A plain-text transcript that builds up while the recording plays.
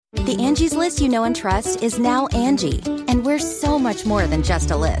The Angie's List you know and trust is now Angie, and we're so much more than just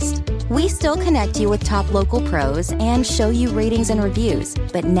a list. We still connect you with top local pros and show you ratings and reviews,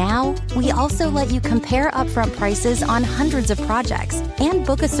 but now we also let you compare upfront prices on hundreds of projects and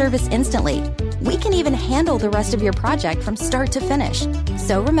book a service instantly. We can even handle the rest of your project from start to finish.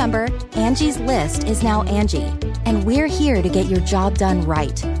 So remember, Angie's List is now Angie, and we're here to get your job done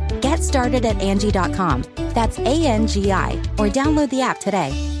right. Get started at Angie.com. That's ANGI, or download the app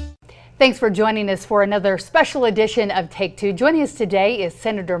today. Thanks for joining us for another special edition of Take Two. Joining us today is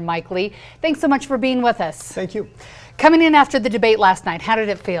Senator Mike Lee. Thanks so much for being with us. Thank you. Coming in after the debate last night, how did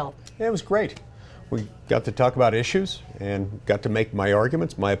it feel? Yeah, it was great. We got to talk about issues and got to make my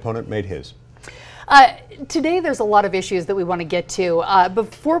arguments. My opponent made his. Today there's a lot of issues that we want to get to.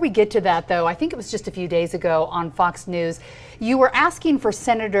 Before we get to that, though, I think it was just a few days ago on Fox News, you were asking for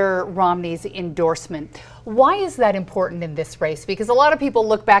Senator Romney's endorsement. Why is that important in this race? Because a lot of people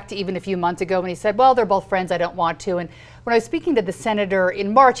look back to even a few months ago when he said, well, they're both friends, I don't want to. And when I was speaking to the senator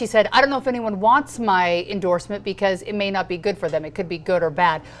in March, he said, I don't know if anyone wants my endorsement because it may not be good for them. It could be good or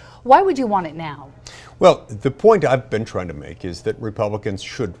bad. Why would you want it now? Well, the point I've been trying to make is that Republicans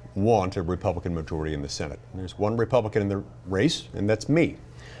should want a Republican majority in the Senate. There's one Republican in the race, and that's me.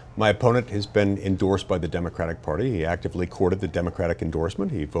 My opponent has been endorsed by the Democratic Party. He actively courted the Democratic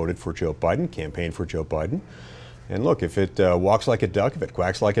endorsement. He voted for Joe Biden, campaigned for Joe Biden. And look, if it walks like a duck, if it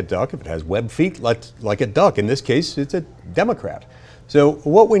quacks like a duck, if it has webbed feet like a duck, in this case, it's a Democrat. So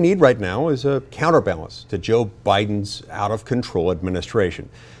what we need right now is a counterbalance to Joe Biden's out-of-control administration.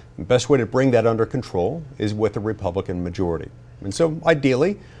 The best way to bring that under control is with a Republican majority. And so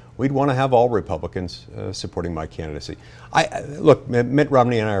ideally, we'd want to have all Republicans supporting my candidacy. Look, Mitt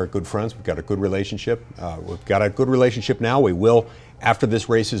Romney and I are good friends. We've got a good relationship. We've got a good relationship now. We will after this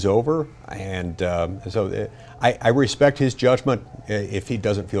race is over. And so I respect his judgment. If he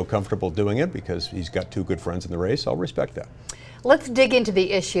doesn't feel comfortable doing it because he's got two good friends in the race, I'll respect that. Let's dig into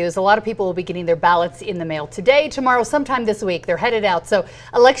the issues. A lot of people will be getting their ballots in the mail today, tomorrow, sometime this week. They're headed out. So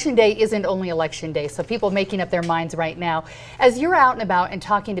Election Day isn't only Election Day. So people making up their minds right now. As you're out and about and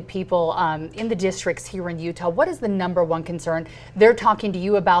talking to people in the districts here in Utah, what is the number one concern they're talking to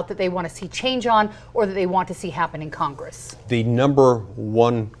you about that they want to see change on or that they want to see happen in Congress? The number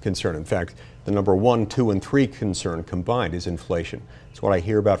one concern, in fact, the number 1, 2, and 3 concern combined is inflation. It's what I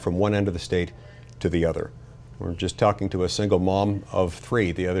hear about from one end of the state to the other. We're just talking to a single mom of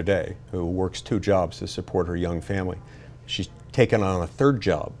 3 the other day who works 2 jobs to support her young family. She's taken on a 3rd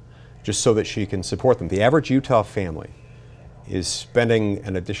job just so that she can support them. The average Utah family is spending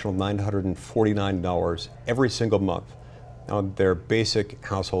an additional $949 every single month on their basic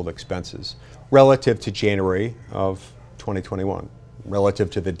household expenses relative to January of 2021,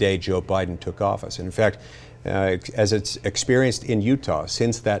 relative to the day Joe Biden took office. And in fact, as it's experienced in Utah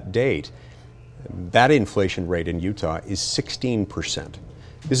since that date, that inflation rate in Utah is 16%.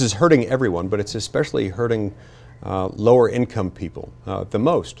 This is hurting everyone, but it's especially hurting lower income people the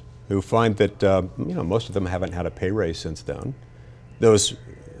most, who find that most of them haven't had a pay raise since then. Those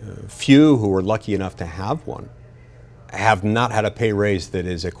few who are lucky enough to have one have not had a pay raise that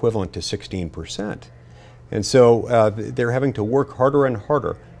is equivalent to 16%. And so they're having to work harder and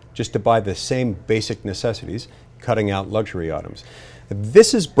harder just to buy the same basic necessities, cutting out luxury items.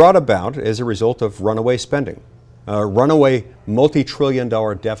 This is brought about as a result of runaway spending, runaway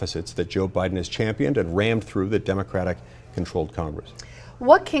multi-trillion-dollar deficits that Joe Biden has championed and rammed through the Democratic-controlled Congress.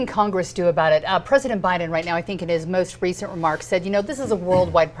 What can Congress do about it? President Biden right now, I think in his most recent remarks said, this is a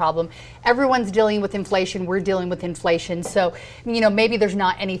worldwide problem. Everyone's dealing with inflation. We're dealing with inflation. So, maybe there's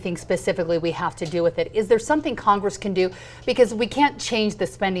not anything specifically we have to do with it. Is there something Congress can do? Because we can't change the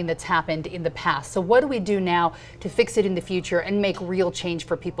spending that's happened in the past. So what do we do now to fix it in the future and make real change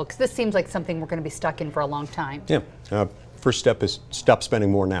for people? Because this seems like something we're going to be stuck in for a long time. Yeah. First step is stop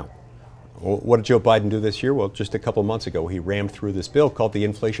spending more now. What did Joe Biden do this year? Well, just a couple months ago, he rammed through this bill called the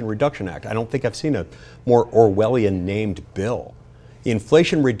Inflation Reduction Act. I don't think I've seen a more Orwellian named bill. The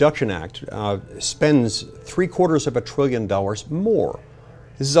Inflation Reduction Act spends $750 billion more.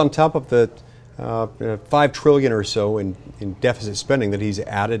 This is on top of the $5 trillion or so in deficit spending that he's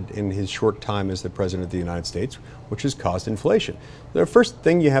added in his short time as the President of the United States, which has caused inflation. The first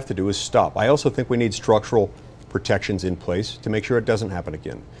thing you have to do is stop. I also think we need structural protections in place to make sure it doesn't happen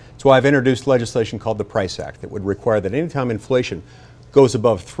again. That's why I've introduced legislation called the Price Act that would require that anytime inflation goes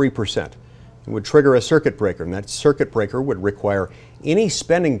above 3%, it would trigger a circuit breaker, and that circuit breaker would require any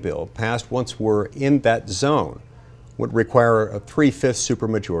spending bill passed once we're in that zone would require a 3/5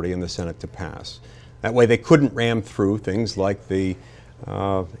 supermajority in the Senate to pass. That way they couldn't ram through things like the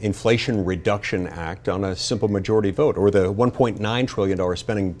Inflation Reduction Act on a simple majority vote, or the $1.9 trillion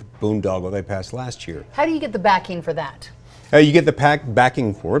spending boondoggle they passed last year. How do you get the backing for that? You get the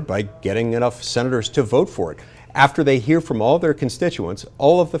backing for it by getting enough senators to vote for it. After they hear from all their constituents,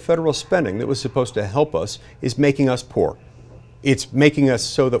 all of the federal spending that was supposed to help us is making us poor. It's making us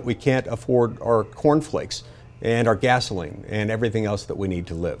so that we can't afford our cornflakes and our gasoline and everything else that we need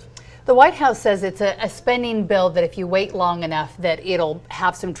to live. The White House says it's a spending bill that if you wait long enough that it'll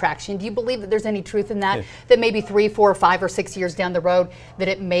have some traction. Do you believe that there's any truth in that? Yeah. That maybe 3, 4, 5, or 6 years down the road that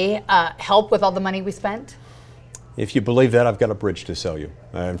it may help with all the money we spent? If you believe that, I've got a bridge to sell you.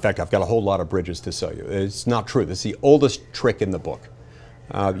 In fact, I've got a whole lot of bridges to sell you. It's not true. It's the oldest trick in the book.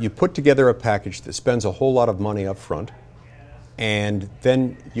 You put together a package that spends a whole lot of money up front, and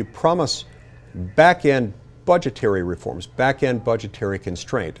then you promise back-end budgetary reforms, back-end budgetary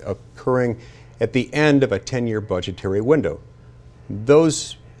constraint occurring at the end of a 10-year budgetary window.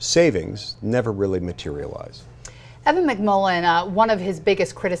 Those savings never really materialize. Evan McMullin, one of his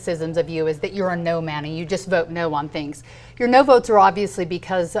biggest criticisms of you is that you're a no man and you just vote no on things. Your no votes are obviously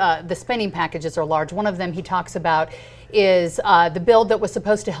because the spending packages are large. One of them he talks about is the bill that was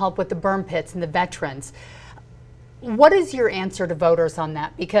supposed to help with the burn pits and the veterans. What is your answer to voters on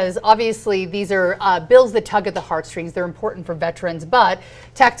that? Because obviously these are bills that tug at the heartstrings. They're important for veterans, but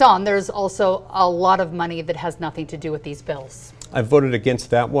tacked on, there's also a lot of money that has nothing to do with these bills. I voted against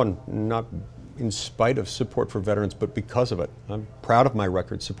that one, not in spite of support for veterans, but because of it. I'm proud of my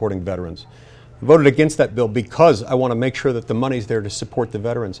record supporting veterans. I voted against that bill because I want to make sure that the money's there to support the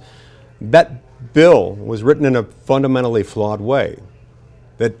veterans. That bill was written in a fundamentally flawed way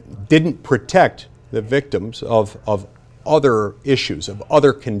that didn't protect the victims of other issues, of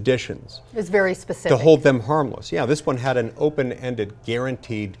other conditions. It was very specific. To hold them harmless. Yeah, this one had an open-ended,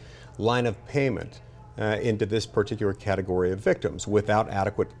 guaranteed line of payment into this particular category of victims without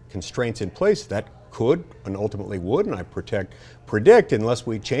adequate constraints in place that could and ultimately would, and I predict, unless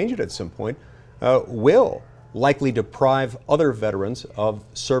we change it at some point, will likely deprive other veterans of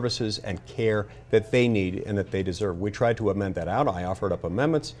services and care that they need and that they deserve. We tried to amend that out. I offered up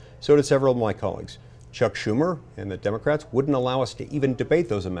amendments. So did several of my colleagues. Chuck Schumer and the Democrats wouldn't allow us to even debate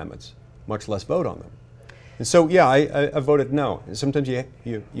those amendments, much less vote on them. And so, yeah, I voted no. And sometimes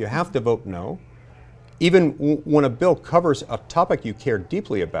you have to vote no, even when a bill covers a topic you care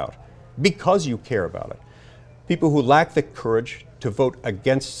deeply about, because you care about it. People who lack the courage to vote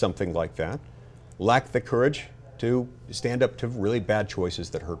against something like that lack the courage to stand up to really bad choices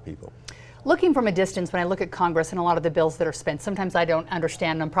that hurt people. Looking from a distance, when I look at Congress and a lot of the bills that are spent, sometimes I don't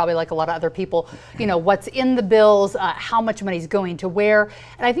understand them, probably like a lot of other people, what's in the bills, how much money is going to where.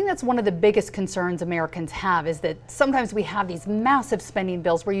 And I think that's one of the biggest concerns Americans have, is that sometimes we have these massive spending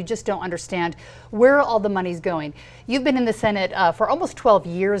bills where you just don't understand where all the money's going. You've been in the Senate for almost 12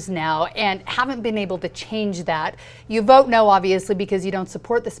 years now and haven't been able to change that. You vote no, obviously, because you don't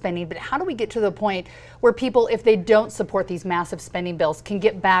support the spending, but how do we get to the point where people, if they don't support these massive spending bills, can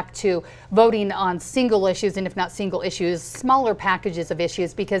get back to voting on single issues, and if not single issues, smaller packages of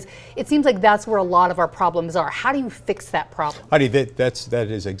issues, because it seems like that's where a lot of our problems are. How do you fix that problem? Heidi, that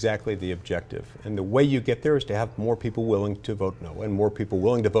is exactly the objective. And the way you get there is to have more people willing to vote no, and more people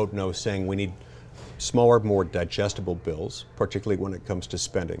willing to vote no saying we need smaller, more digestible bills, particularly when it comes to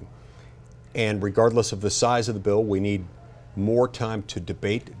spending. And regardless of the size of the bill, we need more time to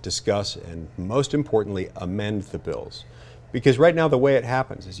debate, discuss, and most importantly, amend the bills. Because right now the way it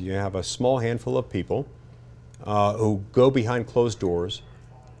happens is you have a small handful of people who go behind closed doors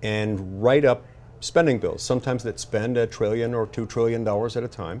and write up spending bills, sometimes that spend $1 trillion or $2 trillion at a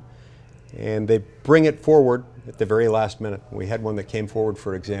time, and they bring it forward at the very last minute. We had one that came forward,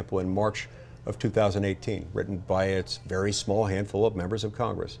 for example, in March of 2018, written by its very small handful of members of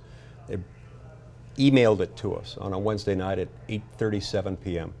Congress. They emailed it to us on a Wednesday night at 8:37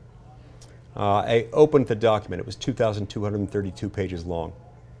 p.m. I opened the document. It was 2,232 pages long.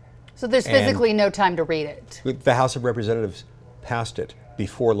 So there's physically no time to read it. The House of Representatives passed it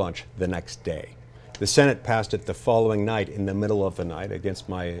before lunch the next day. The Senate passed it the following night in the middle of the night against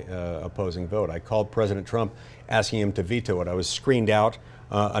my opposing vote. I called President Trump asking him to veto it. I was screened out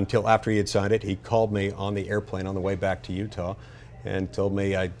until after he had signed it. He called me on the airplane on the way back to Utah and told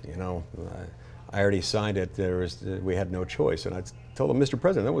me I already signed it. We had no choice. And I told him, Mr.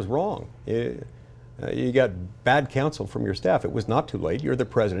 President, that was wrong. You got bad counsel from your staff. It was not too late. You're the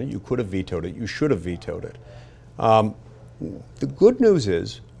president. You could have vetoed it. You should have vetoed it. The good news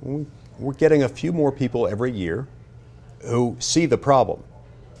is we're getting a few more people every year who see the problem.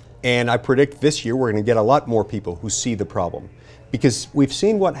 And I predict this year we're going to get a lot more people who see the problem. Because we've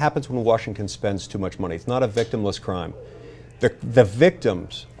seen what happens when Washington spends too much money. It's not a victimless crime. The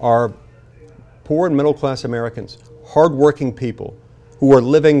victims are poor and middle class Americans, hardworking people who are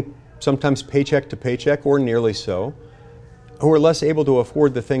living sometimes paycheck to paycheck or nearly so, who are less able to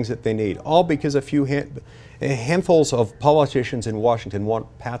afford the things that they need, all because a few handfuls of politicians in Washington want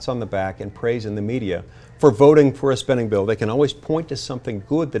pats on the back and praise in the media for voting for a spending bill. They can always point to something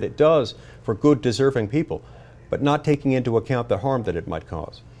good that it does for good, deserving people, but not taking into account the harm that it might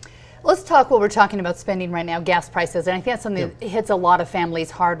cause. Let's talk while we're talking about spending right now, gas prices, and I think that's something that hits a lot of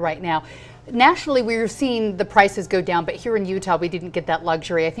families hard right now. Nationally, we're seeing the prices go down, but here in Utah, we didn't get that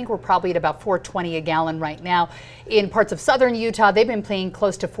luxury. I think we're probably at about $4.20 a gallon right now. In parts of southern Utah, they've been paying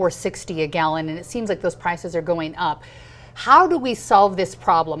close to $4.60 a gallon, and it seems like those prices are going up. How do we solve this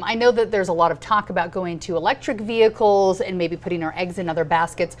problem? I know that there's a lot of talk about going to electric vehicles and maybe putting our eggs in other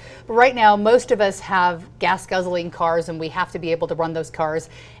baskets, but right now, most of us have gas guzzling cars, and we have to be able to run those cars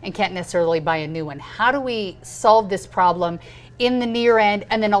and can't necessarily buy a new one. How do we solve this problem in the near end,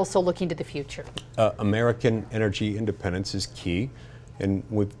 and then also looking to the future? American energy independence is key, and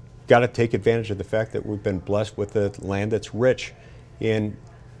we've got to take advantage of the fact that we've been blessed with a land that's rich in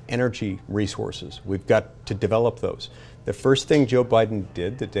energy resources. We've got to develop those. The first thing Joe Biden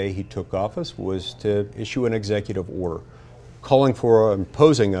did the day he took office was to issue an executive order calling for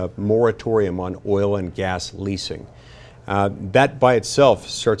imposing a moratorium on oil and gas leasing. That by itself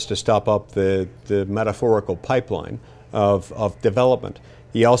starts to stop up the metaphorical pipeline of development.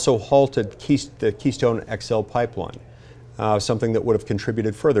 He also halted the Keystone XL pipeline, something that would have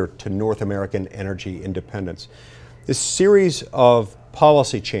contributed further to North American energy independence. This series of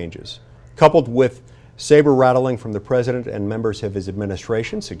policy changes, coupled with saber rattling from the president and members of his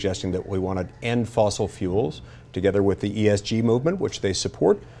administration, suggesting that we want to end fossil fuels, together with the ESG movement, which they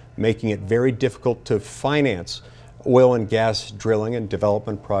support, making it very difficult to finance oil and gas drilling and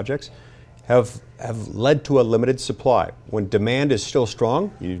development projects, have led to a limited supply. When demand is still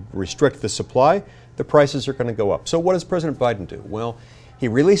strong, you restrict the supply, the prices are going to go up. So what does President Biden do? Well, he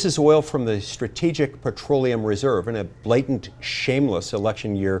releases oil from the Strategic Petroleum Reserve in a blatant, shameless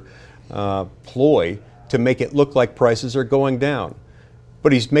election year ploy to make it look like prices are going down.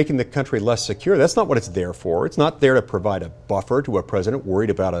 But he's making the country less secure. That's not what it's there for. It's not there to provide a buffer to a president worried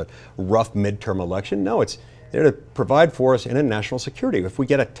about a rough midterm election. No, it's there to provide for us in a national security if we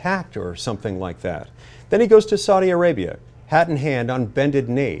get attacked or something like that. Then he goes to Saudi Arabia, hat in hand, on bended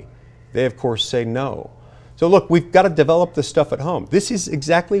knee. They, of course, say no. So look, we've got to develop this stuff at home. This is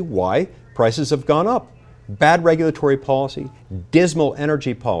exactly why prices have gone up. Bad regulatory policy, dismal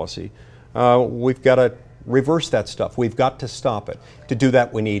energy policy. We've got to reverse that stuff. We've got to stop it. To do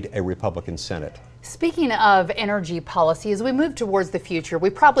that, we need a Republican Senate. Speaking of energy policy, as we move towards the future, we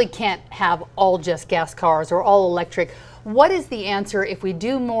probably can't have all just gas cars or all electric. What is the answer if we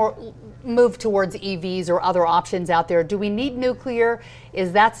do move towards EVs or other options out there? Do we need nuclear?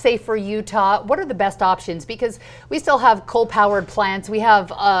 Is that safe for Utah? What are the best options? Because we still have coal-powered plants. We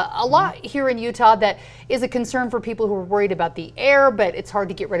have a lot here in Utah that is a concern for people who are worried about the air, but it's hard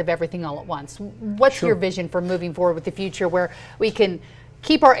to get rid of everything all at once. What's your vision for moving forward with the future where we can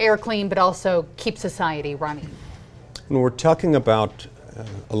keep our air clean, but also keep society running? When we're talking about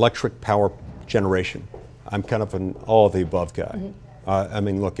electric power generation, I'm kind of an all of the above guy. I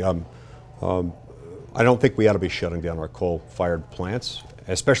mean, look, I don't think we ought to be shutting down our coal-fired plants,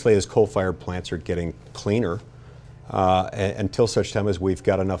 especially as coal-fired plants are getting cleaner, until such time as we've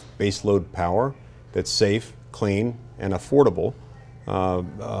got enough baseload power that's safe, clean, and affordable,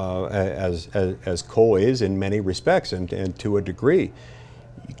 as coal is in many respects and to a degree.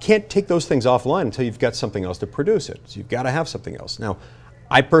 You can't take those things offline until you've got something else to produce it. So you've got to have something else. Now,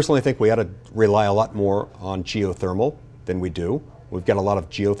 I personally think we ought to rely a lot more on geothermal than we do. We've got a lot of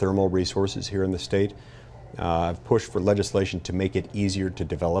geothermal resources here in the state. I've pushed for legislation to make it easier to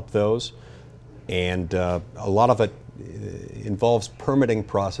develop those. And a lot of it involves permitting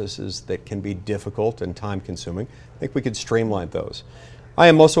processes that can be difficult and time consuming. I think we could streamline those. I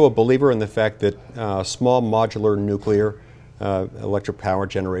am also a believer in the fact that small modular nuclear electric power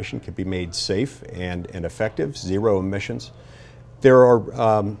generation can be made safe and effective, zero emissions. There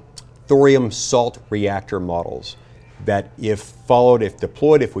are thorium salt reactor models that if followed, if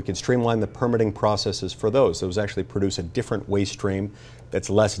deployed, if we could streamline the permitting processes for those actually produce a different waste stream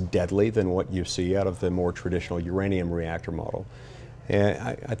that's less deadly than what you see out of the more traditional uranium reactor model.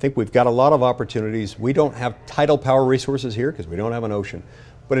 And I think we've got a lot of opportunities. We don't have tidal power resources here because we don't have an ocean.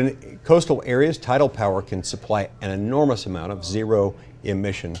 But in coastal areas, tidal power can supply an enormous amount of zero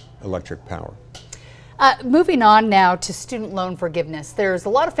emission electric power. Moving on now to student loan forgiveness. There's a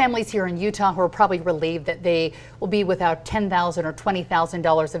lot of families here in Utah who are probably relieved that they will be without $10,000 or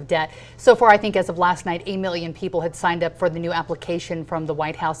 $20,000 of debt. So far, I think as of last night, 8 million people had signed up for the new application from the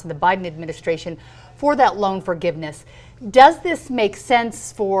White House and the Biden administration for that loan forgiveness. Does this make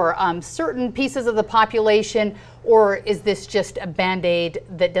sense for certain pieces of the population, or is this just a Band-Aid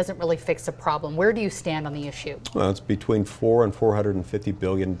that doesn't really fix the problem? Where do you stand on the issue? Well, it's between $4 and $450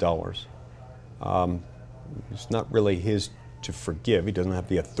 billion. It's not really his to forgive. He doesn't have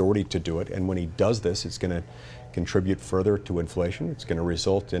the authority to do it. And when he does this, it's going to contribute further to inflation. It's going to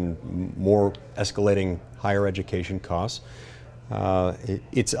result in more escalating higher education costs.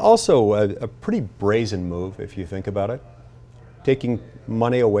 It's also a pretty brazen move, if you think about it. Taking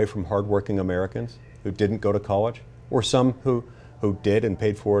money away from hardworking Americans who didn't go to college, or some who did and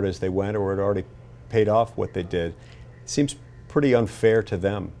paid for it as they went, or had already paid off what they did. It seems pretty unfair to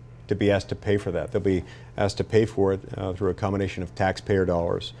them to be asked to pay for that. They'll be asked to pay for it through a combination of taxpayer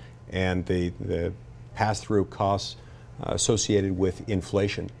dollars and the pass-through costs associated with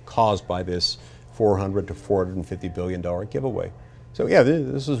inflation caused by this $400 to $450 billion giveaway. So yeah,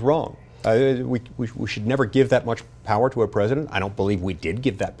 this is wrong. We should never give that much power to a president. I don't believe we did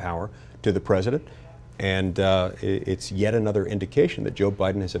give that power to the president. And it's yet another indication that Joe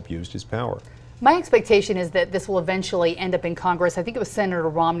Biden has abused his power. My expectation is that this will eventually end up in Congress. I think it was Senator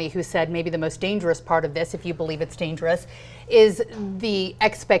Romney who said maybe the most dangerous part of this, if you believe it's dangerous, is the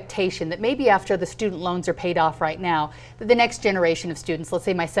expectation that maybe after the student loans are paid off right now, that the next generation of students, let's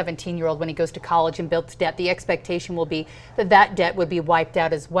say my 17-year-old when he goes to college and builds debt, the expectation will be that that debt would be wiped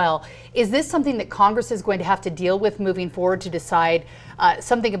out as well. Is this something that Congress is going to have to deal with moving forward to decide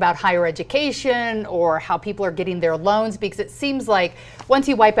something about higher education or how people are getting their loans? Because it seems like once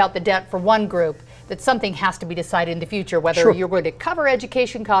you wipe out the debt for one group, that something has to be decided in the future, whether you're going to cover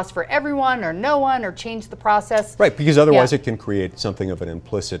education costs for everyone or no one, or change the process. Right, because otherwise it can create something of an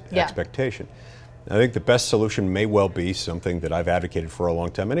implicit expectation. I think the best solution may well be something that I've advocated for a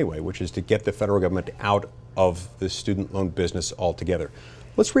long time anyway, which is to get the federal government out of the student loan business altogether.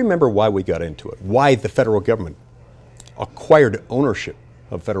 Let's remember why we got into it, why the federal government acquired ownership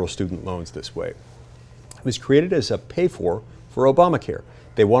of federal student loans this way. It was created as a pay-for Obamacare.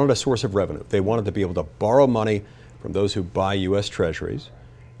 They wanted a source of revenue. They wanted to be able to borrow money from those who buy U.S. Treasuries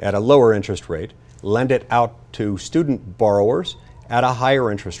at a lower interest rate, lend it out to student borrowers at a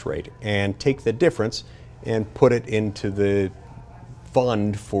higher interest rate, and take the difference and put it into the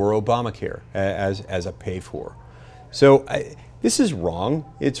fund for Obamacare as a pay-for. So this is wrong.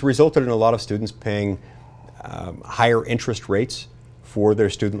 It's resulted in a lot of students paying higher interest rates for their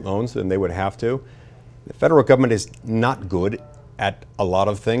student loans than they would have to. The federal government is not good at a lot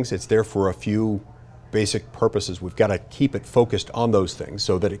of things. It's there for a few basic purposes. We've got to keep it focused on those things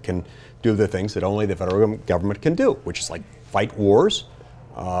so that it can do the things that only the federal government can do, which is like fight wars,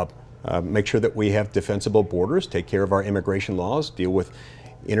 make sure that we have defensible borders, take care of our immigration laws, deal with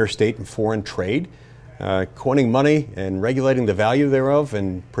interstate and foreign trade, coining money and regulating the value thereof,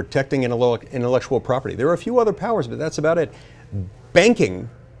 and protecting intellectual property. There are a few other powers, but that's about it. Banking,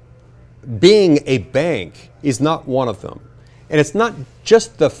 being a bank, is not one of them. And it's not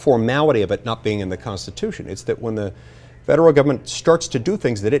just the formality of it not being in the Constitution. It's that when the federal government starts to do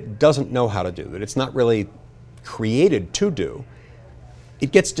things that it doesn't know how to do, that it's not really created to do,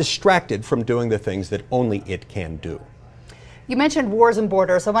 it gets distracted from doing the things that only it can do. You mentioned wars and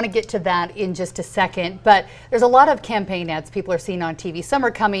borders. I want to get to that in just a second, but there's a lot of campaign ads people are seeing on TV. Some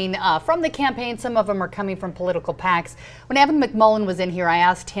are coming from the campaign, some of them are coming from political PACs. When Evan McMullin was in here, I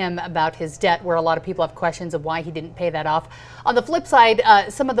asked him about his debt, where a lot of people have questions of why he didn't pay that off. On the flip side,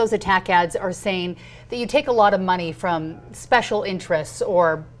 some of those attack ads are saying that you take a lot of money from special interests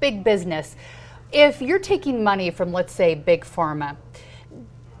or big business. If you're taking money from, let's say, Big Pharma,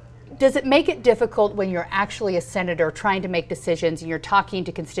 does it make it difficult when you're actually a senator trying to make decisions and you're talking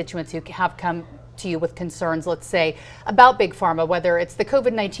to constituents who have come to you with concerns, let's say, about Big Pharma, whether it's the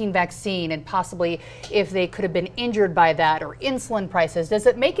COVID-19 vaccine and possibly if they could have been injured by that, or insulin prices? Does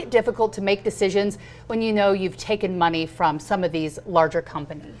it make it difficult to make decisions when you know you've taken money from some of these larger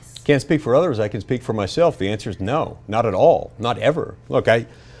companies? Can't speak for others. I can speak for myself. The answer is no, not at all, not ever. Look,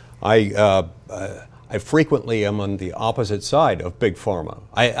 I frequently am on the opposite side of Big Pharma.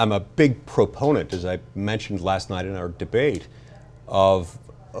 I'm a big proponent, as I mentioned last night in our debate, of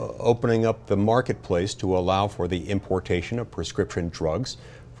opening up the marketplace to allow for the importation of prescription drugs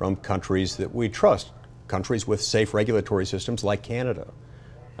from countries that we trust, countries with safe regulatory systems like Canada.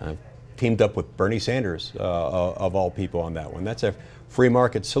 I've teamed up with Bernie Sanders, of all people, on that one. That's a free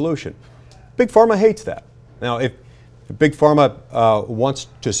market solution. Big Pharma hates that. Now, if If Big Pharma wants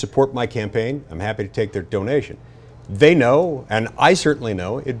to support my campaign, I'm happy to take their donation. They know, and I certainly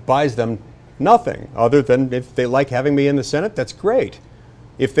know, it buys them nothing other than if they like having me in the Senate, that's great.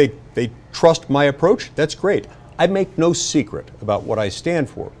 If they trust my approach, that's great. I make no secret about what I stand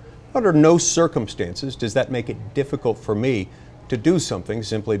for. Under no circumstances does that make it difficult for me to do something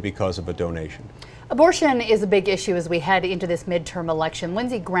simply because of a donation. Abortion is a big issue as we head into this midterm election.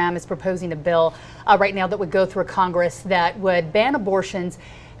 Lindsey Graham is proposing a bill right now that would go through Congress that would ban abortions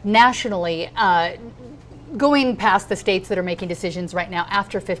nationally, going past the states that are making decisions right now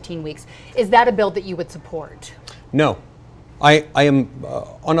after 15 weeks. Is that a bill that you would support? No. I am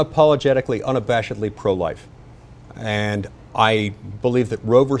unapologetically, unabashedly pro-life. And I believe that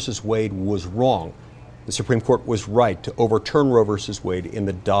Roe versus Wade was wrong. The Supreme Court was right to overturn Roe versus Wade in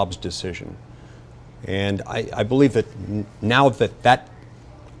the Dobbs decision. And I believe that now that that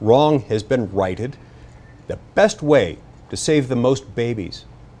wrong has been righted, the best way to save the most babies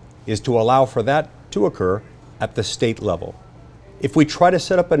is to allow for that to occur at the state level. If we try to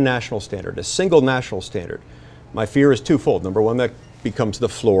set up a national standard, a single national standard, my fear is twofold. Number one, that becomes the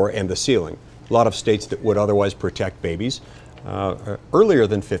floor and the ceiling. A lot of states that would otherwise protect babies earlier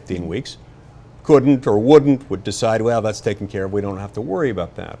than 15 weeks couldn't or wouldn't, would decide, well, that's taken care of, we don't have to worry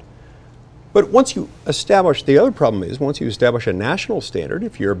about that. But once you establish, the other problem is, once you establish a national standard,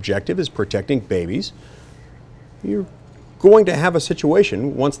 if your objective is protecting babies, you're going to have a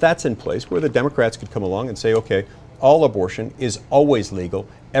situation, once that's in place, where the Democrats could come along and say, okay, all abortion is always legal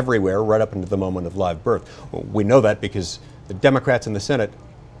everywhere, right up into the moment of live birth. Well, we know that because the Democrats in the Senate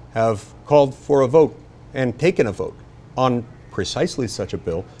have called for a vote and taken a vote on precisely such a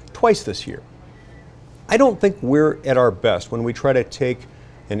bill twice this year. I don't think we're at our best when we try to take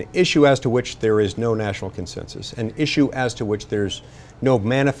an issue as to which there is no national consensus, an issue as to which there's no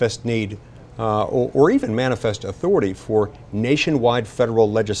manifest need or even manifest authority for nationwide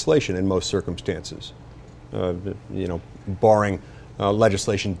federal legislation in most circumstances, barring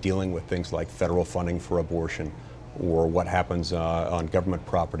legislation dealing with things like federal funding for abortion or what happens on government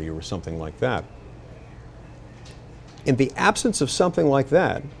property or something like that. In the absence of something like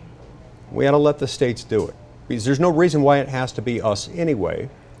that, we ought to let the states do it, because there's no reason why it has to be us anyway,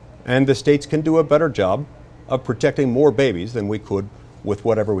 and the states can do a better job of protecting more babies than we could with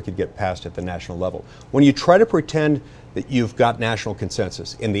whatever we could get passed at the national level. When you try to pretend that you've got national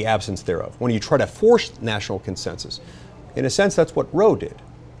consensus in the absence thereof, when you try to force national consensus, in a sense that's what Roe did,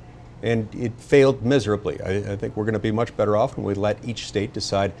 and it failed miserably. I think we're going to be much better off when we let each state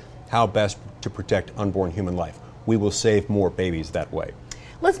decide how best to protect unborn human life. We will save more babies that way.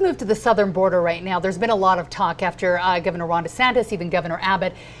 Let's move to the southern border right now. There's been a lot of talk after Governor Ron DeSantis, even Governor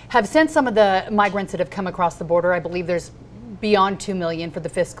Abbott, have sent some of the migrants that have come across the border. I believe there's beyond 2 million for the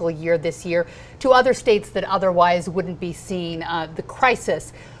fiscal year this year, to other states that otherwise wouldn't be seeing the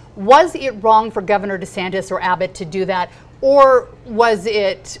crisis. Was it wrong for Governor DeSantis or Abbott to do that, or was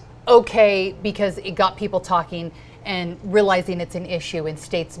it okay because it got people talking and realizing it's an issue in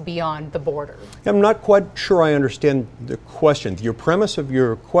states beyond the border? I'm not quite sure I understand the question. Your premise of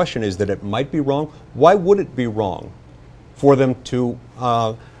your question is that it might be wrong. Why would it be wrong for them to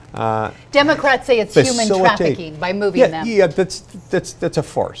Democrats say it's human trafficking by moving them. Yeah, that's a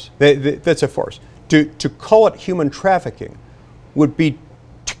farce. That's a farce. To call it human trafficking would be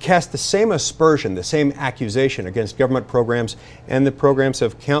to cast the same aspersion, the same accusation against government programs and the programs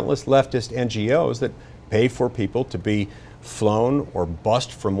of countless leftist NGOs that pay for people to be flown or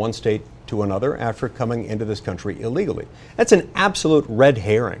bussed from one state to another after coming into this country illegally. That's an absolute red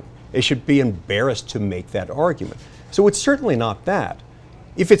herring. They should be embarrassed to make that argument. So it's certainly not that.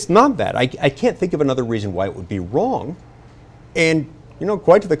 If it's not that, I can't think of another reason why it would be wrong. And,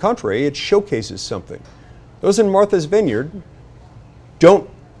 quite to the contrary, it showcases something. Those in Martha's Vineyard don't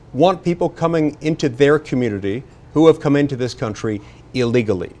want people coming into their community who have come into this country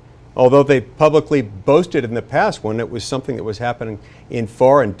illegally. Although they publicly boasted in the past when it was something that was happening in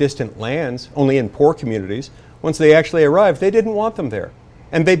far and distant lands, only in poor communities, once they actually arrived, they didn't want them there.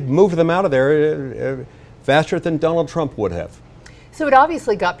 And they moved them out of there faster than Donald Trump would have. So it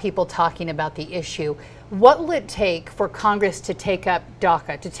obviously got people talking about the issue. What will it take for Congress to take up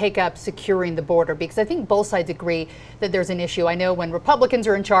DACA, to take up securing the border? Because I think both sides agree that there's an issue. I know when Republicans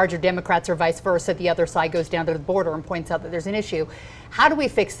are in charge or Democrats or vice versa, the other side goes down to the border and points out that there's an issue. How do we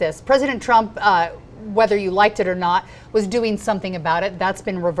fix this? President Trump, whether you liked it or not, was doing something about it. That's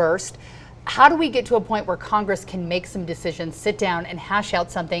been reversed. how do we get to a point where Congress can make some decisions, sit down and hash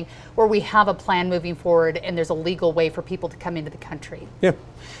out something where we have a plan moving forward and there's a legal way for people to come into the country? Yeah.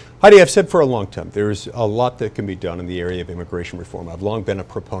 Heidi, I've said for a long time, there's a lot that can be done in the area of immigration reform. I've long been a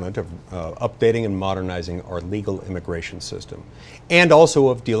proponent of updating and modernizing our legal immigration system, and also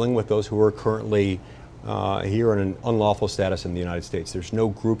of dealing with those who are currently here in an unlawful status in the United States. There's no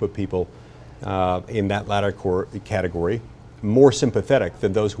group of people in that latter category more sympathetic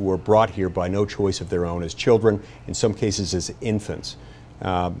than those who were brought here by no choice of their own as children, in some cases as infants,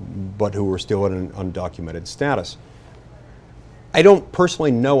 but who were still in an undocumented status. I don't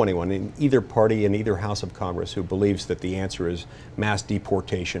personally know anyone in either party in either House of Congress who believes that the answer is mass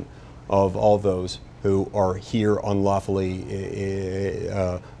deportation of all those who are here unlawfully,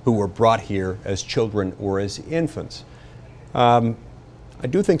 who were brought here as children or as infants. I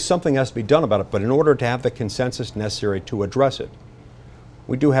do think something has to be done about it, but in order to have the consensus necessary to address it,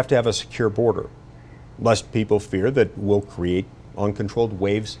 we do have to have a secure border, lest people fear that we'll create uncontrolled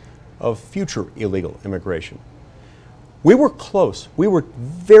waves of future illegal immigration. We were close. We were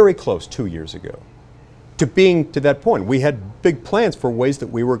very close 2 years ago to being to that point. We had big plans for ways that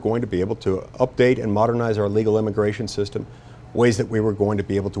we were going to be able to update and modernize our legal immigration system, ways that we were going to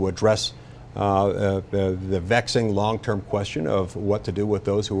be able to address the vexing long-term question of what to do with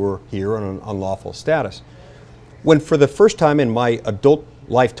those who were here on an unlawful status. When for the first time in my adult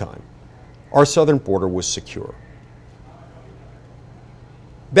lifetime, our southern border was secure.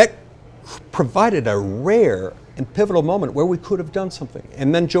 That provided a rare and pivotal moment where we could have done something.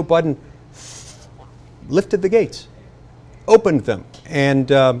 And then Joe Biden lifted the gates, opened them, and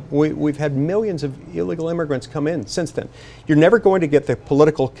we've had millions of illegal immigrants come in since then. You're never going to get the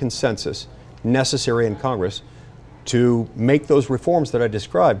political consensus necessary in Congress to make those reforms that I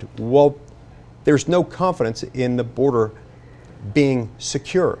described. Well, there's no confidence in the border being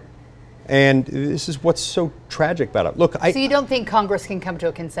secure. And this is what's so tragic about it. Look, so you don't think Congress can come to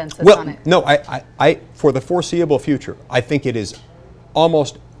a consensus on it? No, I, for the foreseeable future, I think it is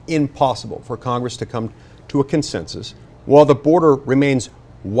almost impossible for Congress to come to a consensus while the border remains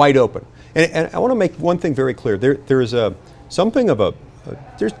wide open. And I want to make one thing very clear. There is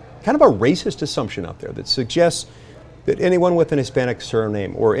there's kind of a racist assumption out there that suggests that anyone with an Hispanic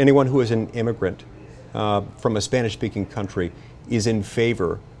surname or anyone who is an immigrant from a Spanish-speaking country is in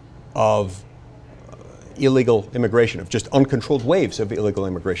favor of illegal immigration, of just uncontrolled waves of illegal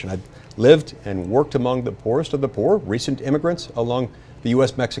immigration. I've lived and worked among the poorest of the poor, recent immigrants along the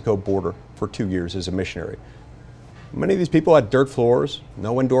U.S.-Mexico border for 2 years as a missionary. Many of these people had dirt floors,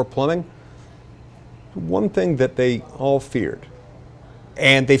 no indoor plumbing. One thing that they all feared,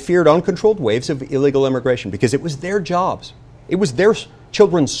 and they feared uncontrolled waves of illegal immigration because it was their jobs, it was their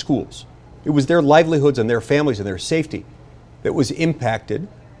children's schools, it was their livelihoods and their families and their safety that was impacted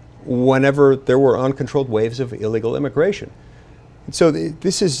whenever there were uncontrolled waves of illegal immigration. And so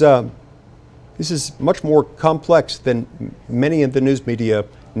this is much more complex than many in the news media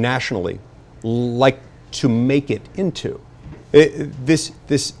nationally like to make it into. This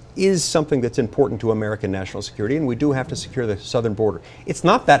is something that's important to American national security, and we do have to secure the southern border. It's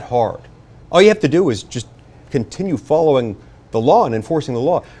not that hard. All you have to do is just continue following the law and enforcing the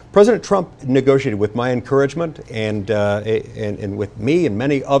law. President Trump negotiated with my encouragement and with me and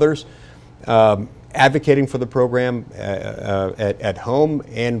many others, advocating for the program at home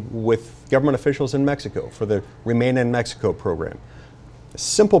and with government officials in Mexico for the Remain in Mexico program. A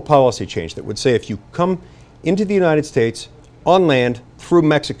simple policy change that would say if you come into the United States on land through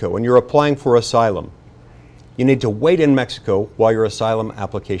Mexico and you're applying for asylum, you need to wait in Mexico while your asylum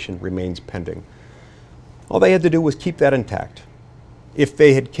application remains pending. All they had to do was keep that intact. If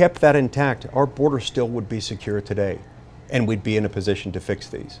they had kept that intact, our border still would be secure today, and we'd be in a position to fix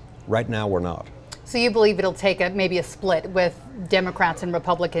these. Right now, we're not. So you believe it'll take maybe a split with Democrats and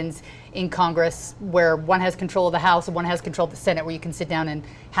Republicans in Congress, where one has control of the House and one has control of the Senate, where you can sit down and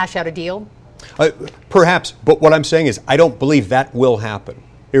hash out a deal? Perhaps, but what I'm saying is I don't believe that will happen.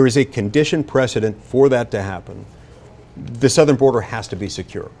 There is a condition precedent for that to happen. The southern border has to be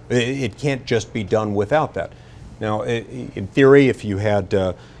secure. It can't just be done without that. Now, in theory, if you had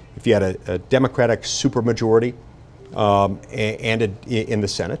a Democratic supermajority in the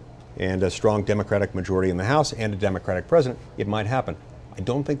Senate and a strong Democratic majority in the House and a Democratic president, it might happen. I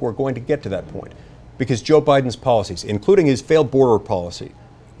don't think we're going to get to that point because Joe Biden's policies, including his failed border policy,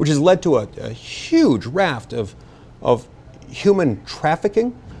 which has led to a huge raft of human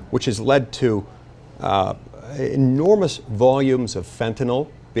trafficking, which has led to enormous volumes of fentanyl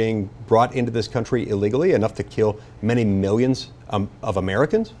being brought into this country illegally, enough to kill many millions of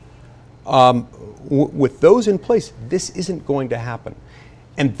Americans. With those in place, this isn't going to happen.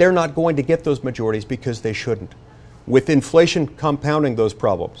 And they're not going to get those majorities because they shouldn't. With inflation compounding those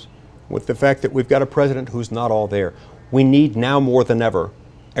problems, with the fact that we've got a president who's not all there, we need now more than ever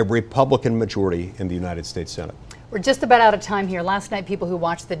a Republican majority in the United States Senate. We're just about out of time here. Last night, people who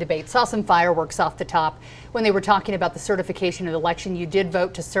watched the debate saw some fireworks off the top when they were talking about the certification of the election. You did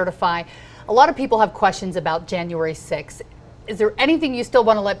vote to certify. A lot of people have questions about January 6th. Is there anything you still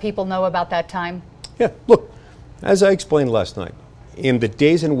want to let people know about that time? Yeah, look, as I explained last night, in the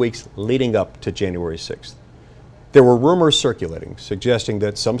days and weeks leading up to January 6th, there were rumors circulating suggesting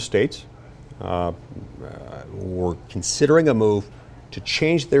that some states were considering a move to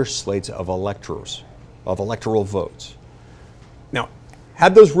change their slates of electors, of electoral votes. Now,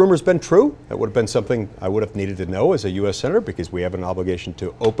 had those rumors been true, that would have been something I would have needed to know as a U.S. Senator, because we have an obligation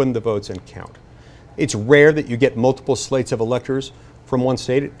to open the votes and count. It's rare that you get multiple slates of electors from one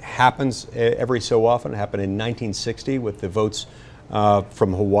state. It happens every so often. It happened in 1960 with the votes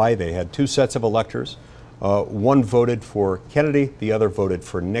from Hawaii. They had two sets of electors. One voted for Kennedy, the other voted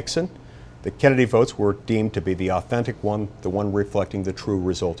for Nixon. The Kennedy votes were deemed to be the authentic one, the one reflecting the true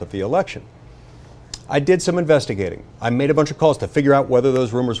result of the election. I did some investigating. I made a bunch of calls to figure out whether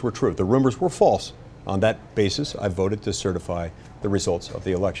those rumors were true. The rumors were false. On that basis, I voted to certify the results of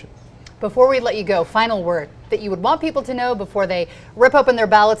the election. Before we let you go, final word that you would want people to know before they rip open their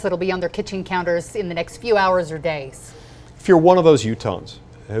ballots that'll be on their kitchen counters in the next few hours or days. If you're one of those Utahns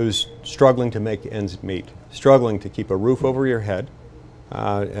who's struggling to make ends meet, struggling to keep a roof over your head,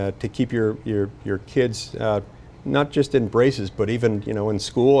 to keep your kids not just in braces, but even in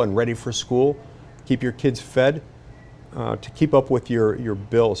school and ready for school, keep your kids fed, to keep up with your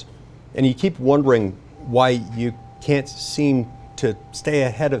bills, and you keep wondering why you can't seem to stay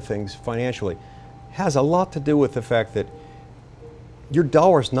ahead of things financially, has a lot to do with the fact that your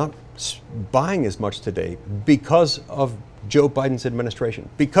dollar's not buying as much today because of Joe Biden's administration,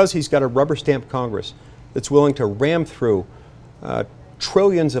 because he's got a rubber stamp Congress that's willing to ram through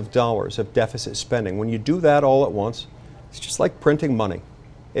trillions of dollars of deficit spending. When you do that all at once, it's just like printing money.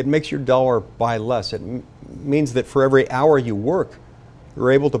 It makes your dollar buy less. It means that for every hour you work,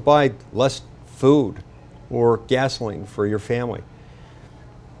 you're able to buy less food or gasoline for your family.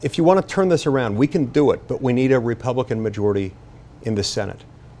 If you want to turn this around, we can do it, but we need a Republican majority in the Senate.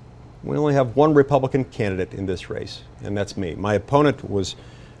 We only have one Republican candidate in this race, and that's me. My opponent was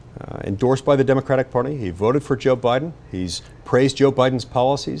endorsed by the Democratic Party. He voted for Joe Biden. He's praised Joe Biden's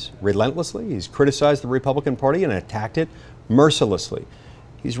policies relentlessly. He's criticized the Republican Party and attacked it mercilessly.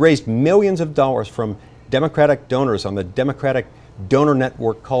 He's raised millions of dollars from Democratic donors on the Democratic donor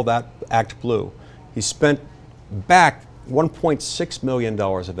network called Act Blue. He spent back $1.6 million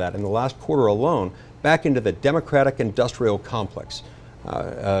of that in the last quarter alone back into the Democratic industrial complex.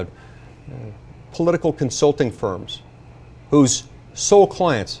 Political consulting firms whose sole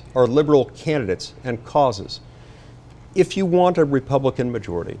clients are liberal candidates and causes. If you want a Republican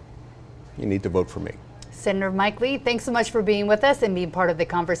majority, you need to vote for me. Senator Mike Lee, thanks so much for being with us and being part of the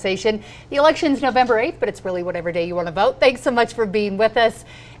conversation. The election's November 8th, but it's really whatever day you want to vote. Thanks so much for being with us,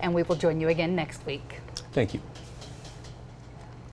 and we will join you again next week. Thank you.